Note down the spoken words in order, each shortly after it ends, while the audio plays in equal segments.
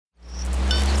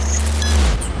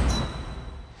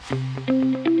Hello,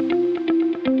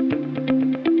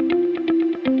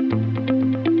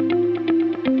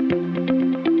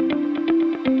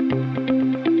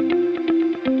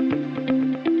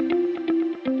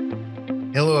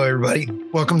 everybody.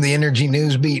 Welcome to the Energy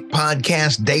News Beat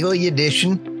Podcast Daily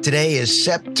Edition. Today is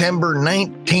September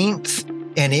 19th,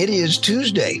 and it is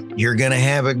Tuesday. You're going to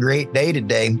have a great day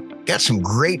today. Got some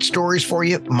great stories for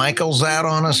you. Michael's out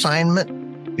on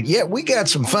assignment, but yeah, we got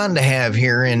some fun to have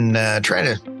here and try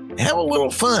to have a little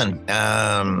fun.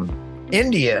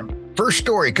 India, first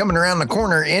story coming around the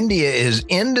corner. India is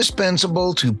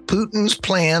indispensable to Putin's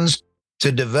plans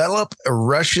to develop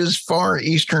Russia's far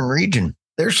eastern region.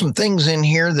 There's some things in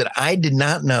here that I did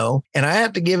not know, and I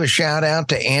have to give a shout out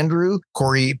to Andrew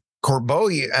Corbocco.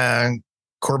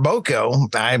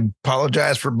 I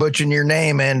apologize for butchering your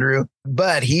name, Andrew,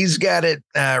 but he's got it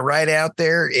right out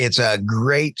there. It's a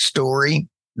great story.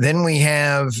 Then we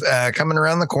have coming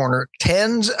around the corner,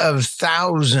 tens of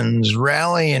thousands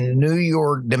rally in New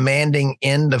York demanding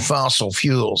end to fossil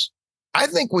fuels. I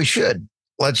think we should.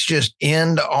 Let's just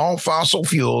end all fossil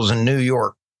fuels in New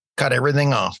York. Cut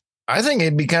everything off. I think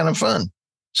it'd be kind of fun.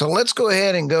 So let's go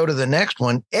ahead and go to the next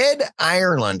one. Ed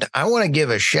Ireland. I want to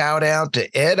give a shout out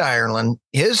to Ed Ireland.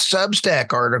 His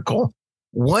Substack article,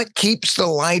 What Keeps the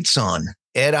Lights On?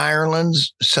 Ed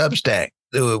Ireland's Substack.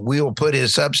 We will put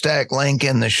his Substack link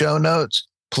in the show notes.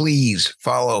 Please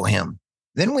follow him.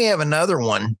 Then we have another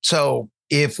one. So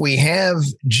if we have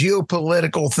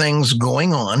geopolitical things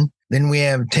going on, then we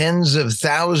have tens of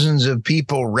thousands of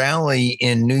people rally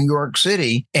in New York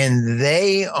City, and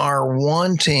they are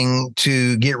wanting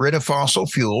to get rid of fossil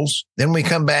fuels. Then we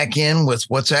come back in with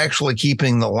what's actually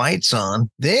keeping the lights on.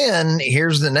 Then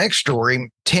here's the next story.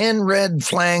 10 red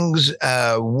flags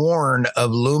warn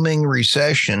of looming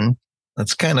recession.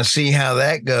 Let's kind of see how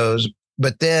that goes.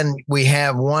 But then we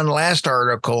have one last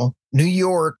article. New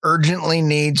York urgently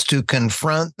needs to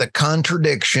confront the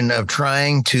contradiction of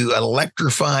trying to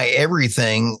electrify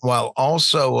everything while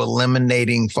also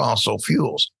eliminating fossil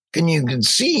fuels. You can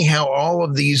see how all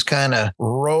of these kind of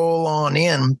roll on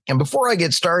in. And before I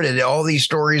get started, all these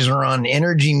stories are on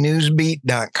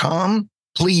energynewsbeat.com.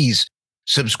 Please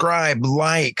subscribe,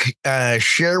 like,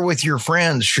 share with your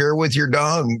friends, share with your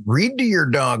dog, read to your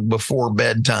dog before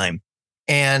bedtime.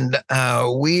 And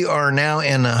we are now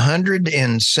in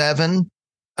 107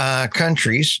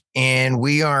 countries, and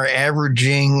we are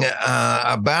averaging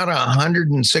about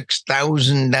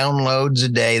 106,000 downloads a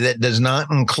day. That does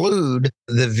not include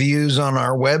the views on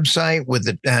our website with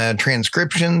the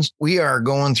transcriptions. We are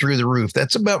going through the roof.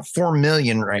 That's about 4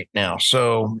 million right now.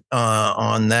 So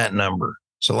on that number.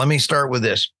 So let me start with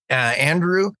this.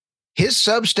 Andrew, his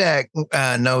Substack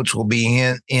notes will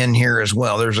be in here as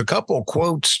well. There's a couple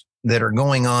quotes that are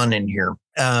going on in here.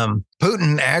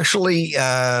 Putin actually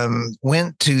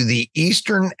went to the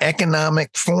Eastern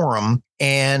Economic Forum,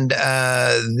 and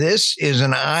this is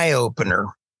an eye-opener.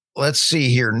 Let's see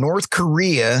here. North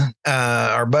Korea,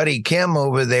 our buddy Kim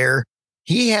over there,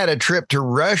 he had a trip to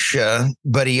Russia,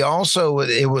 but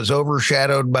it was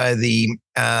overshadowed by the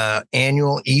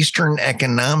annual Eastern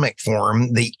Economic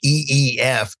Forum, the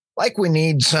EEF. Like we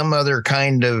need some other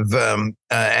kind of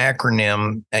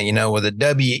acronym, with a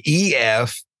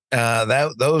WEF,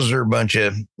 those are a bunch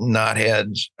of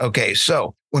knotheads. Okay,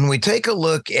 so when we take a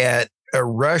look at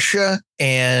Russia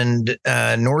and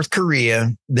North Korea,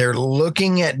 they're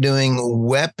looking at doing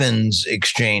weapons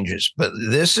exchanges. But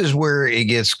this is where it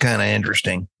gets kind of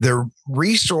interesting. The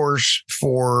resource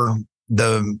for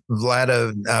the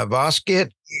Vladivostok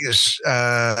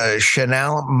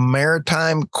Chanel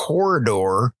Maritime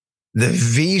Corridor, the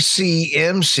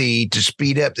VCMC, to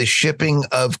speed up the shipping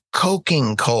of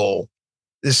coking coal.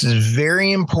 This is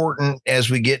very important as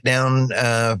we get down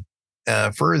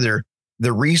further.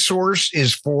 The resource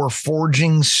is for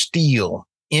forging steel.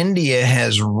 India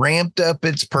has ramped up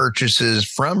its purchases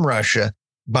from Russia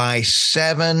by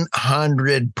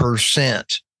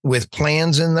 700%, with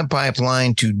plans in the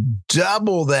pipeline to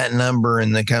double that number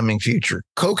in the coming future.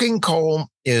 Coking coal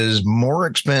is more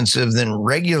expensive than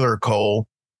regular coal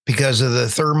because of the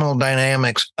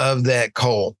thermodynamics of that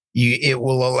coal. It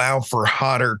will allow for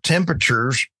hotter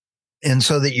temperatures, and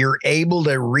so that you're able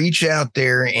to reach out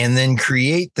there and then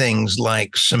create things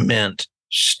like cement,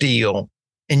 steel.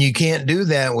 And you can't do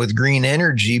that with green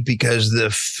energy because the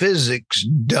physics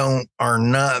are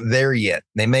not there yet.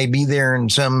 They may be there in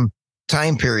some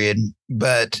time period,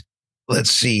 but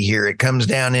let's see here. It comes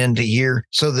down into here.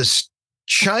 So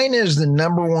China is the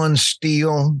number one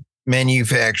steel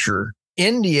manufacturer.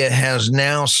 India has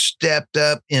now stepped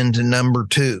up into number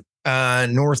two.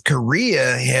 North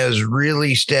Korea has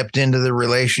really stepped into the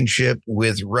relationship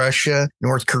with Russia,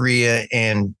 North Korea,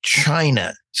 and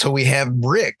China. So we have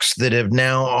BRICS that have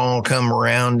now all come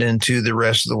around into the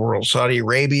rest of the world. Saudi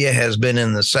Arabia has been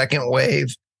in the second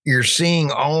wave. You're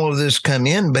seeing all of this come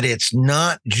in, but it's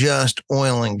not just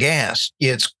oil and gas.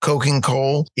 It's coking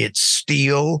coal, it's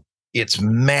steel, it's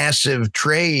massive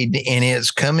trade, and it's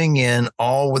coming in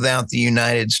all without the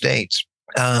United States.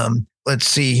 Let's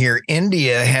see here.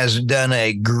 India has done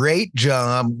a great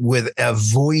job with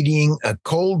avoiding a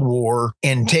Cold War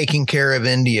and taking care of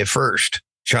India first.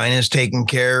 China's taking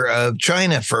care of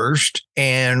China first,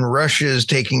 and Russia's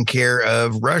taking care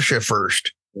of Russia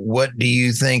first. What do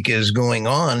you think is going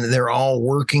on? They're all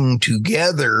working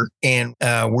together, and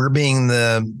we're being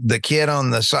the kid on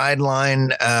the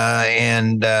sideline,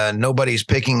 and nobody's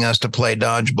picking us to play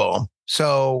dodgeball.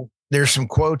 So there's some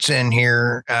quotes in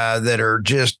here that are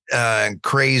just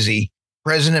crazy.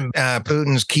 President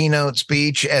Putin's keynote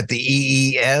speech at the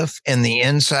EEF and the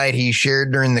insight he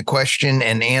shared during the question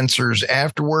and answers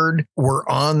afterward were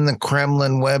on the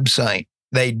Kremlin website.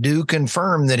 They do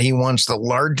confirm that he wants the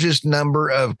largest number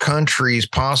of countries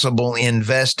possible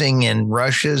investing in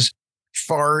Russia's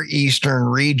Far Eastern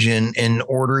region in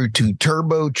order to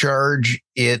turbocharge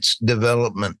its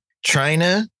development.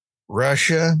 China,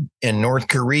 Russia, and North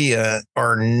Korea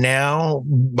are now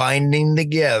binding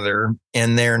together,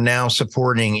 and they're now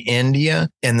supporting India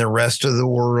and the rest of the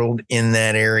world in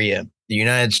that area. The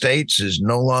United States is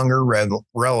no longer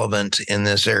relevant in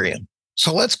this area.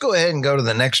 So let's go ahead and go to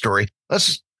the next story.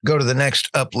 Let's go to the next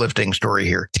uplifting story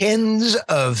here. Tens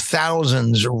of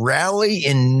thousands rally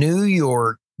in New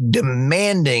York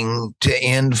demanding to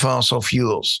end fossil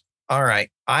fuels. All right.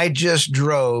 I just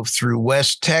drove through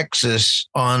West Texas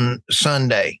on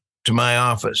Sunday to my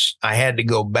office. I had to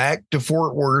go back to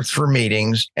Fort Worth for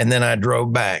meetings, and then I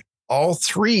drove back. All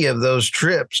three of those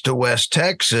trips to West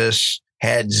Texas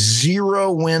had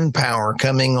zero wind power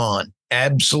coming on.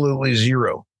 Absolutely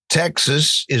zero.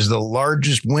 Texas is the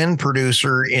largest wind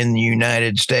producer in the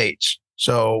United States.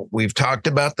 So we've talked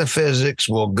about the physics.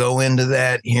 We'll go into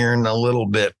that here in a little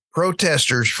bit.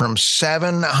 Protesters from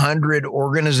 700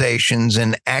 organizations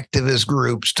and activist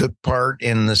groups took part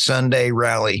in the Sunday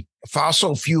rally.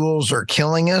 Fossil fuels are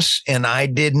killing us, and I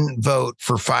didn't vote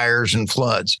for fires and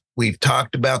floods. We've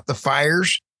talked about the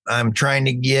fires. I'm trying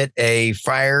to get a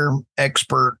fire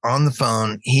expert on the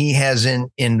phone. He has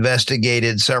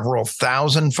investigated several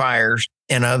thousand fires,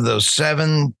 and of those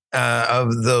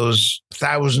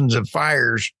thousands of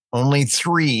fires, only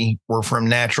 3 were from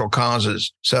natural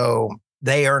causes. So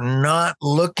they are not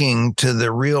looking to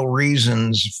the real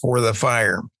reasons for the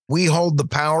fire. We hold the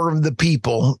power of the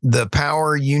people, the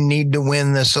power you need to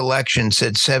win this election,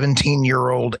 said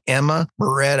 17-year-old Emma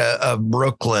Beretta of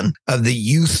Brooklyn of the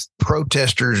Youth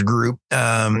Protesters Group.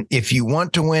 If you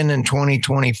want to win in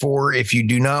 2024, if you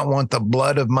do not want the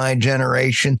blood of my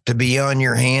generation to be on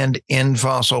your hand, end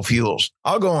fossil fuels.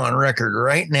 I'll go on record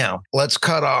right now. Let's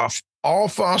cut off all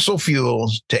fossil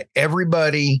fuels to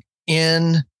everybody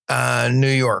in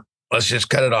New York. Let's just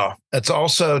cut it off. Let's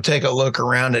also take a look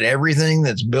around at everything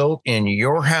that's built in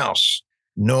your house.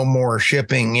 No more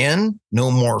shipping in, no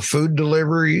more food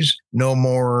deliveries, no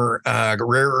more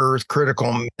rare earth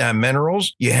critical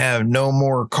minerals. You have no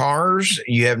more cars.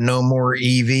 You have no more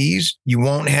EVs. You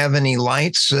won't have any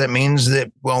lights. So that means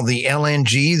that, well, the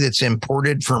LNG that's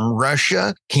imported from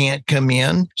Russia can't come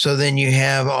in. So then you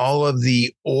have all of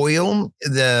the oil,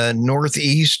 the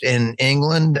Northeast and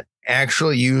England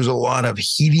actually use a lot of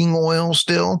heating oil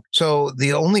still. So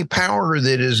the only power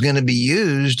that is going to be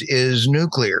used is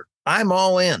nuclear. I'm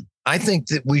all in. I think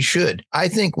that we should. I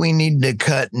think we need to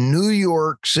cut New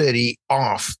York City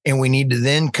off, and we need to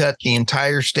then cut the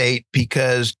entire state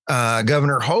because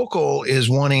Governor Hochul is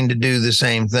wanting to do the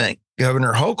same thing.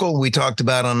 Governor Hochul, we talked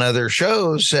about on other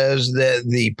shows, says that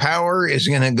the power is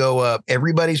going to go up.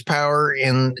 Everybody's power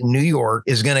in New York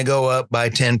is going to go up by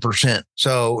 10%.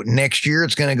 So next year,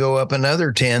 it's going to go up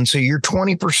another 10. So you're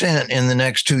 20% in the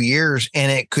next 2 years,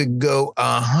 and it could go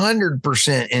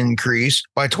 100% increase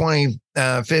by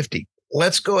 2050.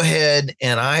 Let's go ahead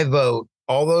and I vote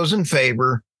all those in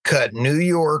favor. Cut New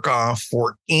York off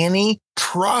for any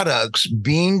products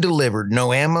being delivered.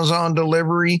 No Amazon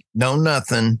delivery, no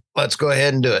nothing. Let's go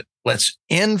ahead and do it. Let's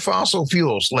end fossil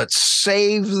fuels. Let's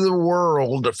save the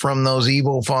world from those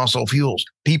evil fossil fuels.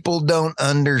 People don't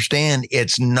understand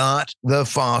it's not the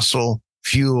fossil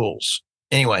fuels.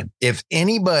 Anyway, if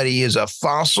anybody is a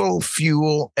fossil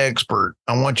fuel expert,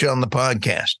 I want you on the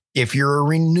podcast. If you're a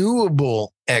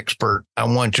renewable expert, I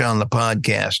want you on the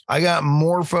podcast. I got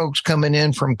more folks coming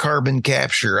in from carbon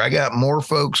capture. I got more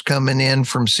folks coming in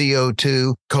from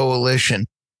CO2 Coalition.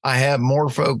 I have more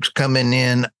folks coming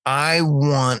in. I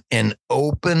want an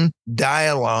open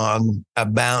dialogue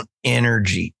about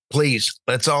energy. Please,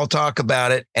 let's all talk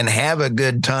about it and have a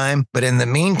good time. But in the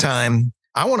meantime,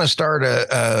 I want to start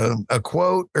a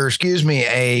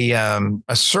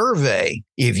survey.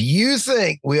 If you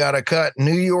think we ought to cut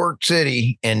New York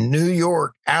City and New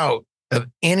York out of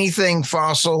anything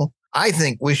fossil, I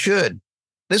think we should.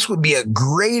 This would be a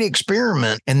great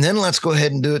experiment. And then let's go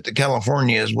ahead and do it to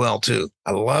California as well, too.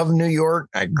 I love New York.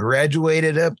 I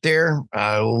graduated up there.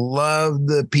 I love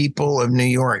the people of New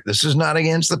York. This is not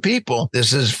against the people.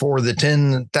 This is for the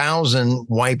 10,000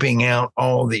 wiping out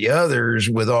all the others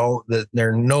with all that.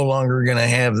 They're no longer going to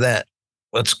have that.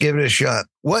 Let's give it a shot.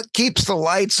 What keeps the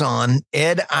lights on?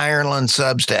 Ed Ireland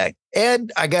Substack.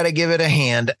 Ed, I got to give it a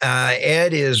hand.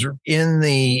 Ed is in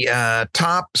the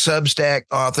top Substack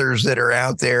authors that are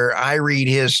out there. I read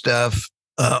his stuff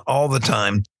all the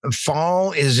time.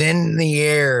 Fall is in the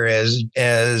air, as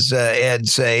Ed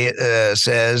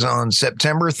says, on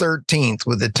September 13th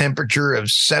with a temperature of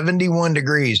 71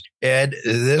 degrees. Ed,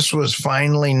 this was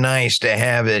finally nice to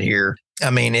have it here.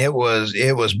 I mean, it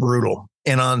was brutal.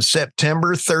 And on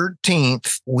September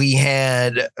 13th, we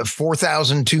had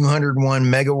 4,201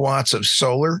 megawatts of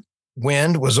solar.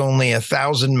 Wind was only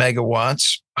 1,000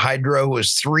 megawatts. Hydro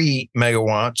was 3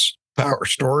 megawatts. Power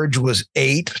storage was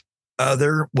 8.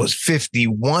 Other was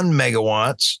 51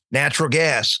 megawatts. Natural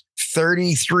gas,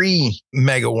 33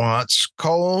 megawatts.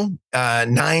 Coal,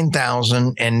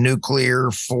 9,000. And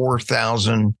nuclear,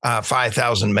 5,000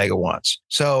 megawatts.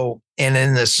 So, and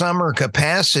in the summer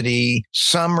capacity,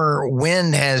 summer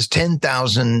wind has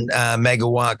 10,000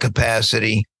 megawatt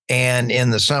capacity. And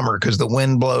in the summer, because the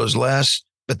wind blows less,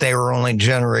 but they were only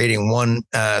generating one.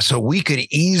 So we could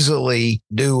easily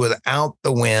do without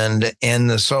the wind and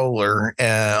the solar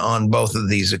on both of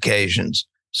these occasions.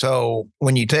 So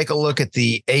when you take a look at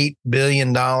the $8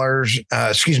 billion, the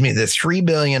 $3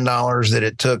 billion that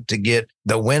it took to get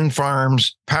the wind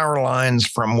farms, power lines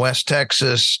from West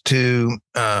Texas to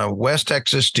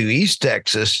East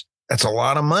Texas, that's a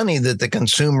lot of money that the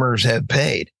consumers have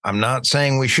paid. I'm not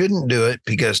saying we shouldn't do it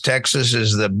because Texas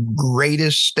is the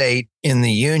greatest state in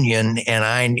the union. And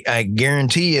I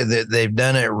guarantee you that they've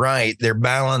done it right. They're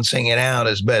balancing it out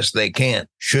as best they can.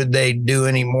 Should they do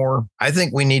any more? I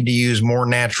think we need to use more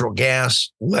natural gas,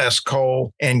 less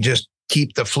coal, and just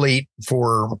keep the fleet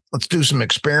let's do some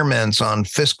experiments on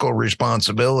fiscal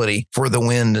responsibility for the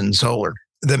wind and solar.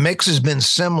 The mix has been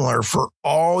similar for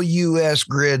all U.S.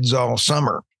 grids all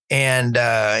summer. And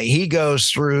he goes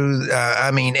through,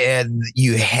 Ed,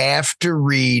 you have to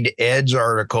read Ed's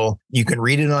article. You can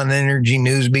read it on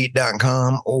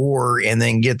energynewsbeat.com and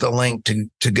then get the link to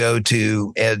go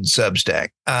to Ed's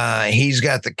Substack. He's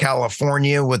got the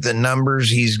California with the numbers.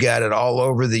 He's got it all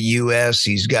over the U.S.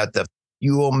 He's got the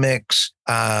fuel mix.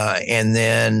 And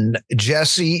then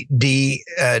Jesse D.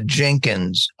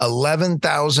 Jenkins,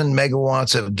 11,000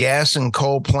 megawatts of gas and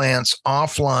coal plants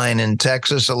offline in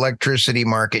Texas electricity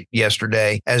market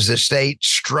yesterday as the state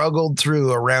struggled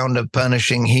through a round of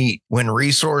punishing heat. When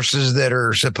resources that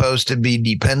are supposed to be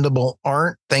dependable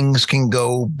aren't, things can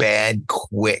go bad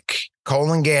quick.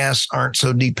 Coal and gas aren't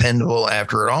so dependable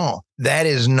after all. That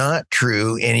is not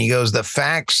true. And he goes, the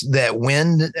facts that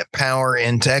wind power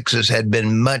in Texas had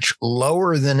been much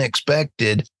lower than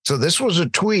expected. So this was a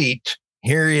tweet.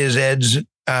 Here is Ed's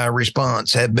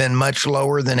response. Have been much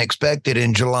lower than expected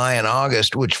in July and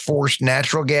August, which forced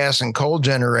natural gas and coal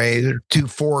generators to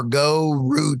forego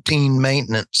routine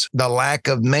maintenance. The lack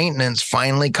of maintenance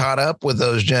finally caught up with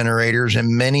those generators, and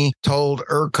many told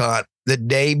ERCOT the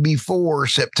day before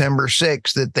September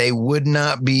 6th that they would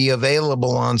not be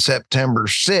available on September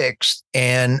 6th,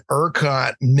 and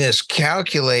ERCOT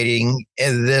miscalculating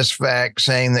this fact,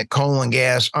 saying that coal and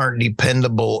gas aren't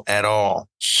dependable at all.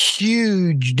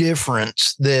 Huge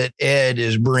difference that Ed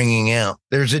is bringing out.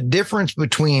 There's a difference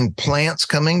between plants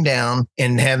coming down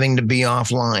and having to be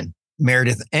offline.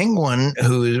 Meredith Engwin,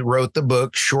 who wrote the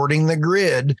book Shorting the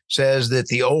Grid, says that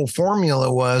the old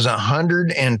formula was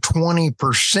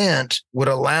 120% would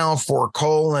allow for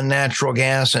coal and natural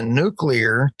gas and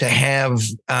nuclear to have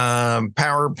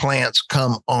power plants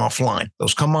come offline.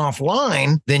 Those come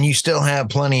offline, then you still have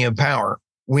plenty of power.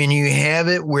 When you have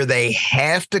it where they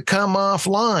have to come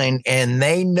offline and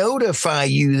they notify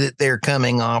you that they're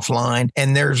coming offline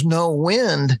and there's no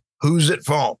wind, who's at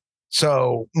fault?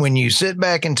 So when you sit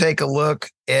back and take a look,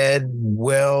 Ed,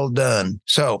 well done.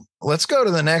 So let's go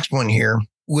to the next one here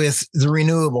with the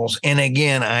renewables. And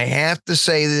again, I have to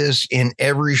say this in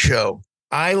every show.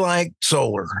 I like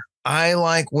solar. I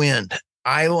like wind.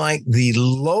 I like the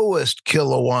lowest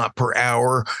kilowatt per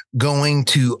hour going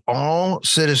to all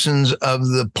citizens of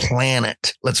the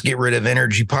planet. Let's get rid of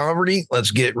energy poverty.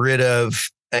 Let's get rid of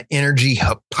energy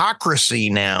hypocrisy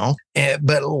now,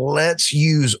 but let's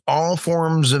use all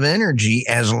forms of energy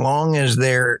as long as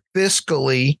they're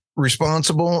fiscally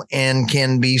responsible and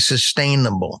can be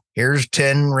sustainable. Here's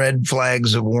 10 red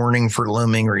flags of warning for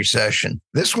looming recession.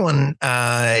 This one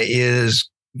is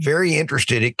very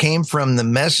interested. It came from The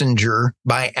Messenger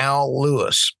by Al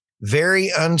Lewis. Very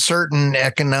uncertain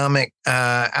economic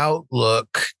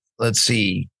outlook. Let's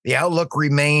see. The outlook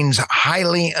remains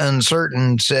highly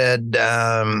uncertain, said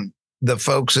the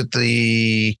folks at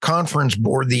the conference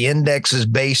board. The index is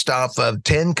based off of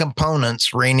 10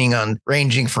 components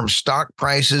ranging from stock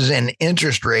prices and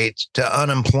interest rates to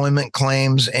unemployment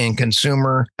claims and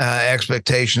consumer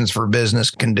expectations for business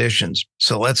conditions.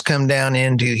 So let's come down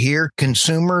into here.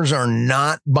 Consumers are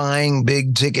not buying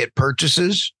big ticket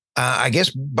purchases. I guess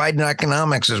Biden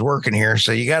economics is working here,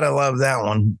 so you got to love that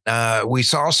one. We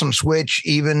saw some switch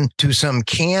even to some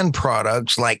canned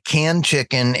products like canned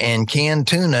chicken and canned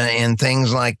tuna and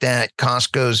things like that.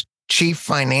 Costco's chief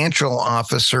financial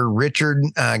officer, Richard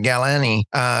Galani,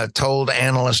 told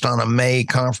analysts on a May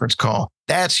conference call.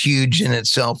 That's huge in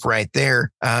itself right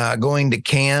there. Going to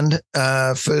canned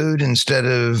food instead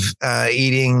of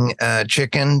eating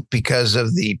chicken because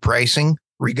of the pricing.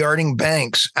 Regarding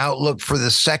banks, outlook for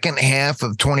the second half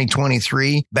of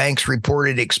 2023, banks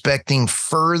reported expecting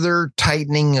further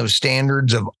tightening of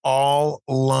standards of all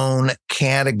loan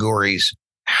categories.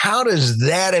 How does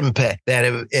that impact? That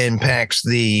impacts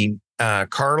the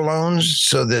car loans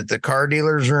so that the car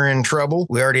dealers are in trouble.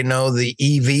 We already know the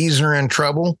EVs are in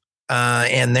trouble.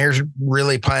 And they're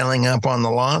really piling up on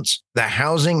the lots. The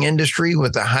housing industry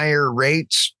with the higher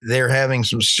rates, they're having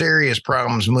some serious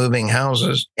problems moving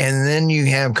houses. And then you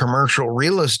have commercial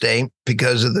real estate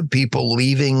because of the people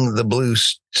leaving the blue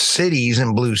cities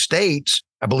and blue states.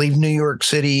 I believe New York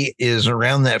City is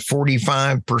around that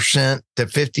 45% to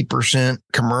 50%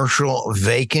 commercial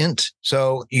vacant.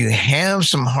 So you have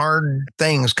some hard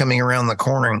things coming around the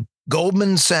corner.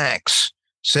 Goldman Sachs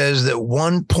says that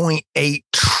 1.8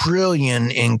 trillion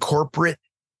in corporate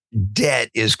debt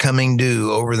is coming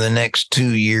due over the next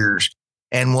 2 years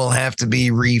and will have to be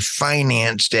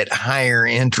refinanced at higher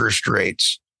interest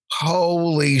rates.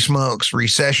 Holy smokes.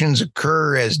 Recessions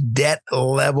occur as debt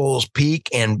levels peak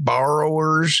and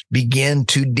borrowers begin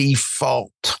to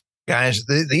default. Guys,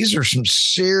 these are some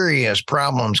serious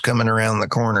problems coming around the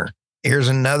corner. Here's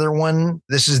another one.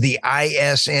 This is the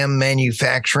ISM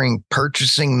Manufacturing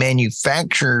Purchasing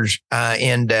Manufacturers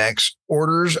Index.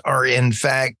 Orders are, in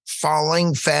fact,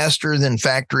 falling faster than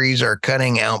factories are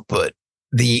cutting output.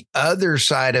 The other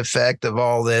side effect of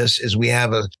all this is we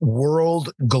have a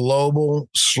world global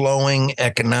slowing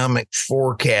economic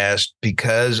forecast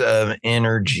because of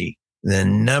energy. The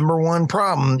number one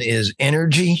problem is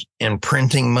energy and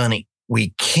printing money.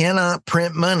 We cannot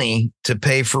print money to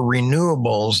pay for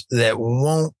renewables that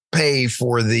won't pay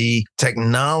for the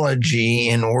technology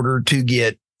in order to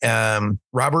get.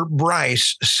 Robert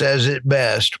Bryce says it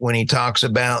best when he talks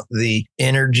about the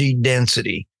energy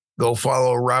density. Go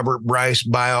follow Robert Bryce,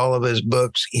 buy all of his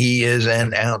books. He is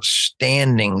an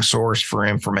outstanding source for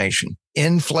information.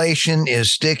 Inflation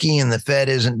is sticky and the Fed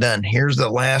isn't done. Here's the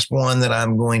last one that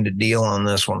I'm going to deal on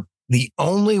this one. The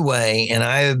only way, and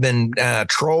I have been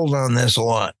trolled on this a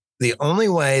lot, the only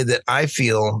way that I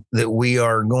feel that we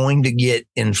are going to get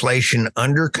inflation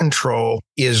under control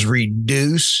is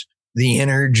reduce the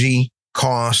energy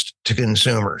cost to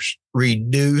consumers,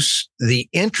 reduce the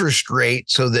interest rate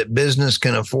so that business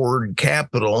can afford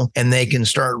capital and they can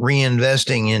start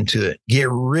reinvesting into it. Get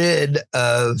rid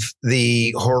of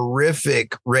the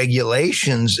horrific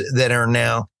regulations that are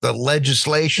now, the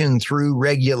legislation through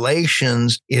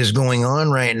regulations is going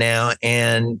on right now.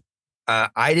 And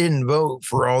I didn't vote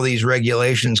for all these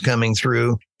regulations coming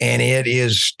through, and it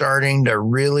is starting to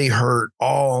really hurt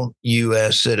all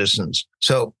U.S. citizens.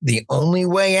 So the only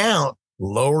way out,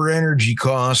 lower energy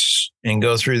costs and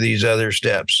go through these other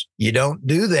steps. You don't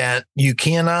do that. You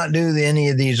cannot do any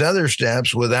of these other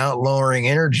steps without lowering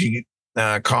energy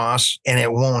costs, and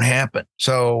it won't happen.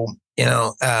 So,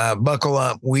 buckle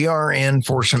up. We are in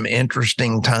for some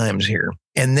interesting times here.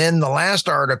 And then the last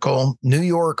article, New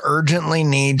York urgently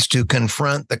needs to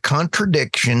confront the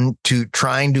contradiction to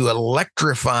trying to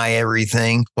electrify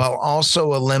everything while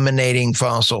also eliminating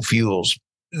fossil fuels.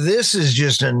 this is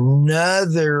just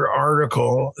another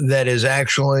article that is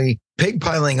actually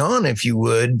pigpiling on, if you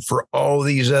would, for all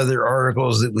these other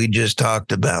articles that we just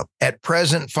talked about. At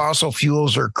present, fossil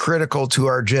fuels are critical to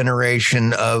our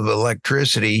generation of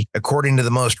electricity, according to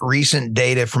the most recent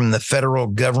data from the federal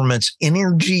government's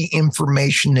Energy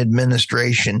Information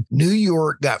Administration. New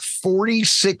York got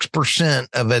 46%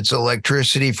 of its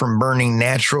electricity from burning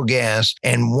natural gas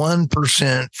and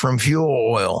 1% from fuel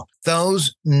oil.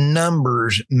 Those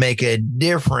numbers make a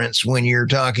difference when you're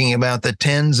talking about the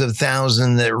tens of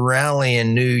thousands that rally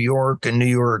in New York and New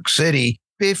York City.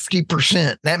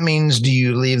 50%. That means, do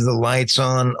you leave the lights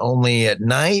on only at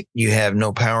night? You have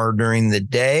no power during the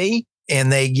day,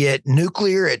 and they get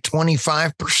nuclear at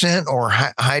 25% or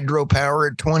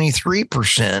hydropower at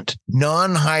 23%.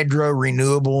 Non-hydro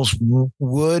renewables,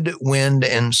 wood, wind,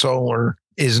 and solar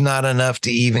is not enough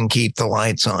to even keep the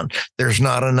lights on. There's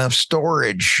not enough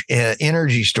storage,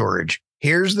 energy storage.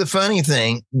 Here's the funny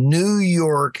thing. New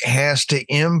York has to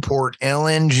import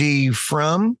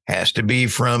LNG has to be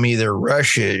from either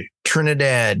Russia,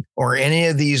 Trinidad, or any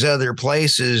of these other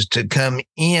places to come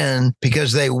in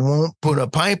because they won't put a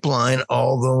pipeline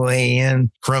all the way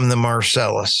in from the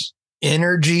Marcellus.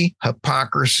 Energy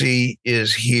hypocrisy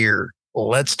is here.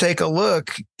 Let's take a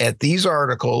look at these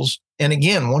articles. And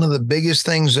again, one of the biggest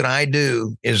things that I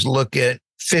do is look at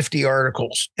 50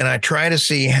 articles, and I try to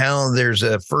see how there's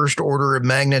a first order of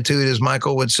magnitude, as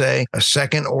Michael would say, a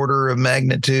second order of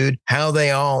magnitude, how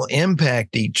they all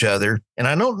impact each other. And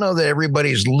I don't know that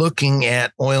everybody's looking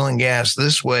at oil and gas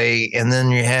this way, and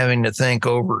then you're having to think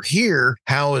over here,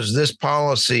 how is this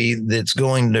policy that's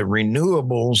going to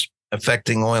renewables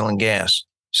affecting oil and gas?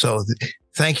 So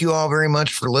thank you all very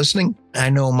much for listening. I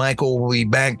know Michael will be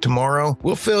back tomorrow.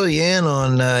 We'll fill you in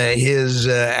on his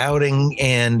outing,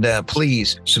 and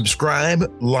please subscribe,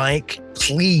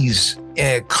 please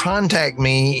contact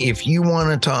me if you want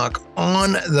to talk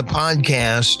on the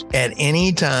podcast at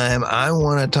any time. I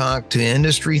want to talk to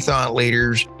industry thought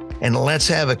leaders, and let's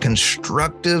have a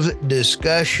constructive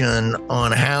discussion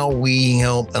on how we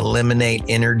help eliminate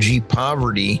energy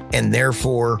poverty and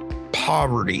therefore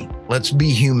poverty. Let's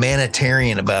be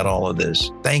humanitarian about all of this.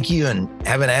 Thank you, and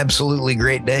have an absolutely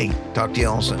great day. Talk to you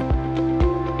all soon.